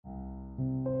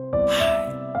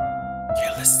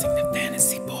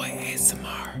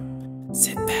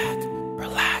Sit back,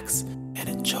 relax, and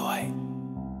enjoy.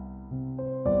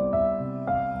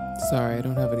 Sorry, I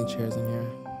don't have any chairs in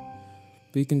here.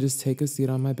 But you can just take a seat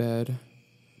on my bed.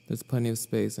 There's plenty of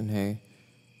space, and hey,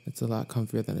 it's a lot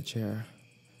comfier than a chair.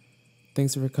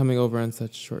 Thanks for coming over on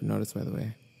such short notice, by the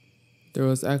way. There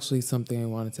was actually something I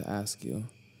wanted to ask you.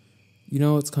 You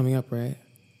know what's coming up, right?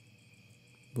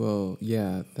 Well,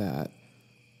 yeah, that.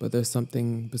 But there's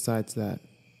something besides that.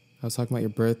 I was talking about your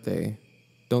birthday.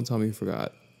 Don't tell me you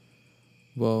forgot.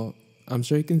 Well, I'm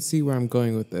sure you can see where I'm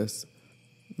going with this.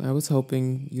 I was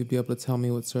hoping you'd be able to tell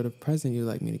me what sort of present you'd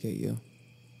like me to get you.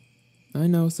 I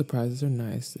know surprises are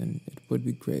nice, and it would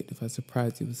be great if I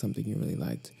surprised you with something you really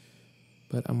liked.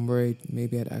 But I'm worried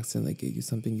maybe I'd accidentally get you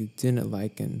something you didn't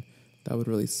like, and that would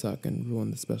really suck and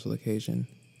ruin the special occasion.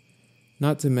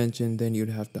 Not to mention, then you'd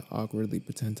have to awkwardly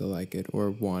pretend to like it or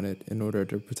want it in order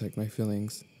to protect my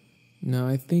feelings. Now,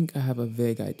 I think I have a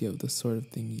vague idea of the sort of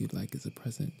thing you'd like as a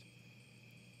present.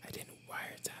 I didn't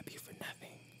wiretap you for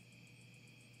nothing.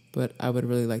 But I would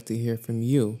really like to hear from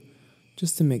you,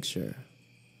 just to make sure.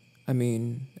 I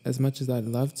mean, as much as I'd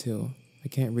love to, I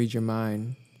can't read your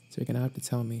mind, so you're gonna have to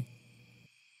tell me.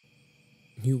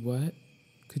 You what?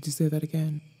 Could you say that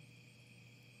again?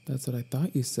 That's what I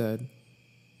thought you said.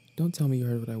 Don't tell me you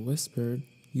heard what I whispered.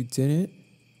 You didn't?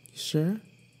 You sure?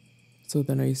 So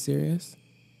then are you serious?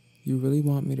 You really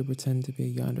want me to pretend to be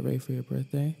a Yandere for your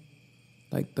birthday?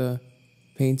 Like the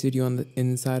painted you on the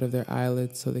inside of their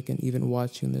eyelids so they can even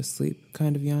watch you in their sleep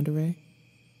kind of Yandere?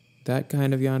 That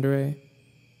kind of Yandere?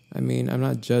 I mean, I'm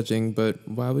not judging, but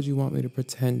why would you want me to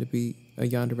pretend to be a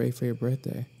Yandere for your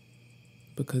birthday?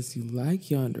 Because you like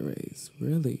Yanderes,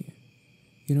 really.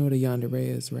 You know what a Yandere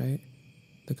is, right?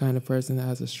 The kind of person that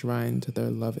has a shrine to their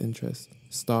love interest,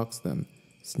 stalks them,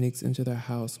 sneaks into their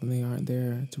house when they aren't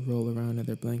there to roll around in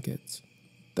their blankets.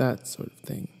 That sort of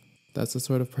thing. That's the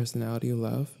sort of personality you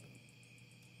love?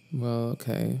 Well,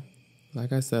 okay.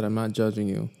 Like I said, I'm not judging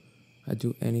you. I'd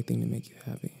do anything to make you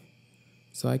happy.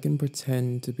 So I can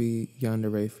pretend to be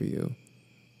Yandere for you.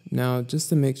 Now, just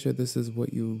to make sure this is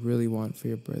what you really want for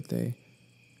your birthday,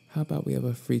 how about we have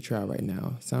a free trial right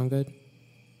now? Sound good?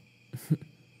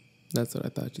 That's what I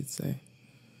thought you'd say.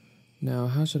 Now,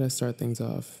 how should I start things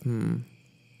off?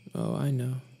 Oh, I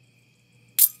know.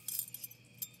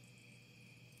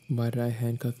 Why did I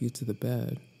handcuff you to the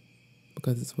bed?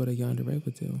 Because it's what a Yandere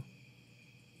would do.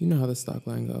 You know how the stock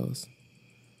line goes.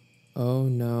 Oh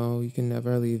no, you can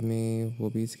never leave me. We'll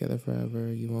be together forever.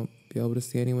 You won't be able to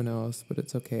see anyone else, but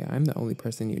it's okay. I'm the only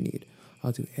person you need.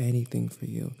 I'll do anything for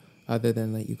you, other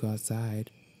than let you go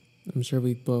outside. I'm sure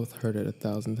we've both heard it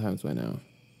 1,000 times by now.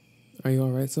 Are you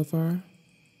alright so far?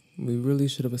 We really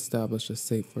should have established a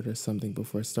safe word or something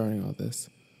before starting all this.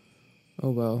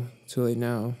 Oh well, too late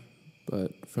now.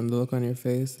 But from the look on your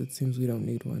face, it seems we don't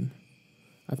need one.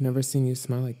 I've never seen you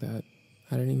smile like that.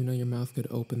 I didn't even know your mouth could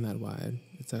open that wide.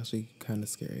 It's actually kind of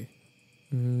scary.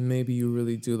 Maybe you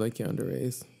really do like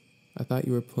Yanderes. I thought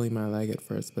you were pulling my leg at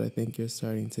first, but I think you're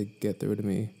starting to get through to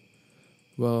me.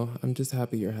 Well, I'm just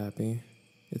happy you're happy.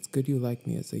 It's good you like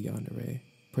me as a Yandere.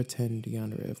 Pretend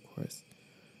Yandere, of course.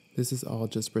 This is all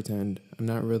just pretend. I'm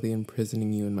not really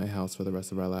imprisoning you in my house for the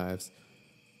rest of our lives.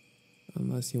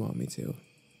 Unless you want me to.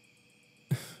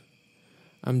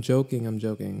 I'm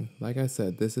joking. Like I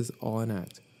said, this is all an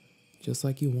act. Just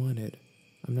like you wanted.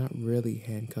 I'm not really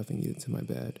handcuffing you to my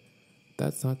bed.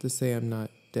 That's not to say I'm not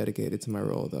dedicated to my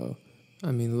role, though.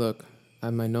 I mean, look, I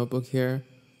have my notebook here.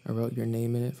 I wrote your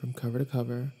name in it from cover to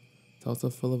cover. It's also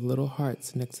full of little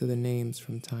hearts next to the names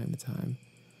from time to time.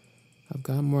 I've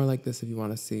got more like this if you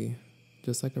want to see,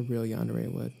 just like a real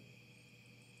Yandere would.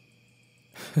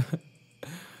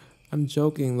 I'm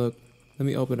joking, look. Let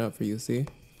me open it up for you, see?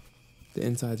 The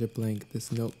insides are blank.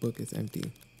 This notebook is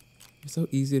empty. You're so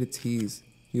easy to tease.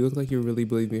 You look like you really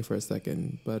believe me for a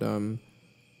second, but I'm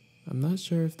not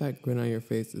sure if that grin on your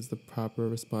face is the proper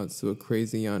response to a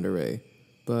crazy Yandere.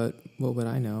 But what would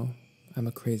I know? I'm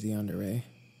a crazy Yandere.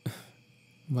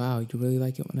 Wow, you really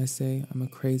like it when I say I'm a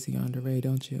crazy Yandere,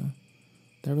 don't you?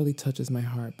 That really touches my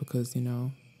heart because, you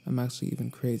know, I'm actually even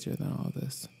crazier than all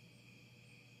this.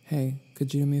 Hey,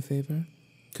 could you do me a favor?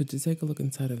 Could you take a look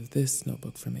inside of this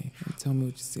notebook for me and tell me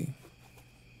what you see?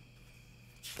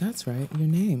 That's right, your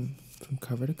name, from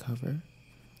cover to cover,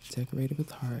 decorated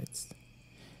with hearts.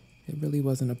 It really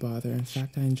wasn't a bother. In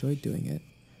fact, I enjoyed doing it.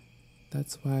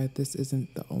 That's why this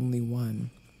isn't the only one.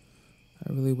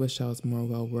 I really wish I was more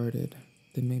well-worded.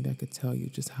 Then maybe I could tell you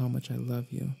just how much I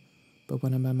love you. But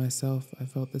when I'm by myself, I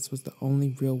felt this was the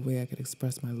only real way I could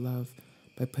express my love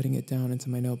by putting it down into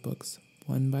my notebooks,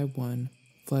 one by one,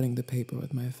 flooding the paper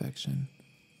with my affection.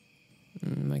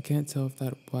 I can't tell if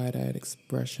that wide-eyed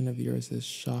expression of yours is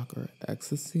shock or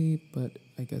ecstasy, but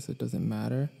I guess it doesn't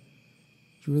matter.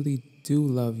 You really do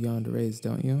love Yandere's,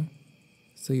 don't you?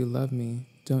 So you love me,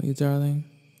 don't you, darling?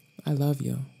 I love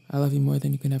you. I love you more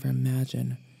than you can ever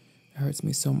imagine. It hurts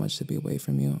me so much to be away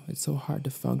from you. It's so hard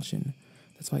to function.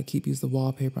 That's why I keep using the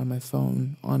wallpaper on my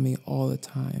phone on me all the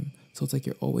time. So it's like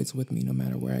you're always with me no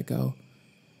matter where I go.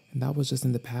 And that was just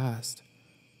in the past.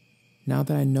 Now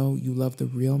that I know you love the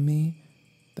real me,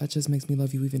 that just makes me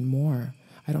love you even more.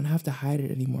 I don't have to hide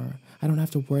it anymore. I don't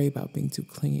have to worry about being too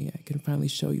clingy. I can finally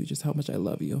show you just how much I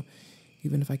love you,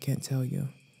 even if I can't tell you.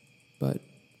 But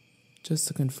just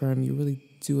to confirm, you really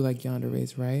do like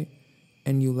Yandere's, right?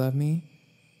 And you love me?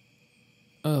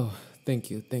 Oh,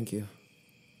 thank you.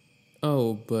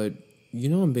 Oh, but you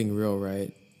know I'm being real,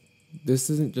 right? This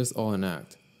isn't just all an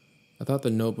act. I thought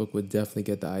the notebook would definitely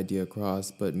get the idea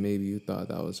across, but maybe you thought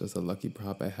that was just a lucky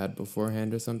prop I had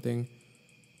beforehand or something.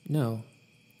 No,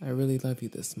 I really love you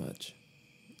this much.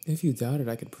 If you doubt it,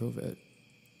 I could prove it.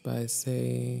 By,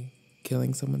 say,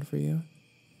 killing someone for you.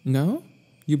 No?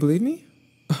 You believe me?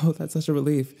 Oh, that's such a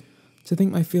relief. To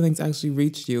think my feelings actually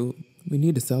reached you, we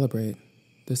need to celebrate.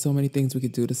 There's so many things we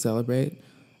could do to celebrate.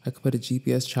 I could put a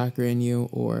GPS tracker in you,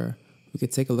 or we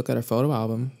could take a look at our photo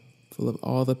album full of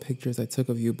all the pictures I took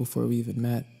of you before we even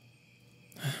met.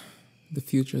 The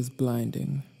future is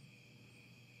blinding.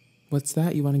 What's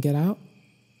that? You want to get out?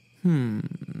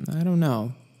 I don't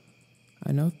know.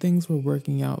 I know things were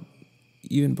working out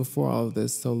even before all of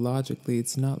this, so logically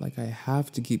it's not like I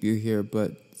have to keep you here,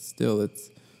 but still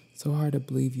it's so hard to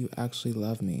believe you actually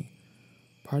love me.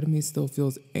 Part of me still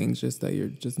feels anxious that you're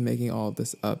just making all of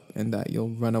this up and that you'll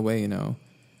run away, and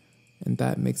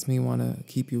that makes me want to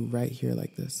keep you right here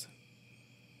like this.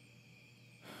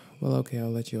 Well, okay,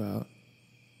 I'll let you out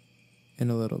in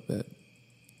a little bit.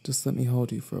 Just let me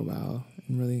hold you for a while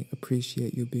and really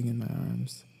appreciate you being in my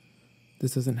arms.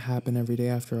 This doesn't happen every day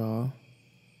after all.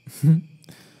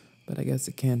 But I guess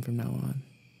it can from now on.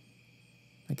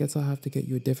 I guess I'll have to get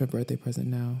you a different birthday present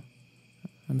now.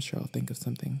 I'm sure I'll think of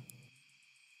something.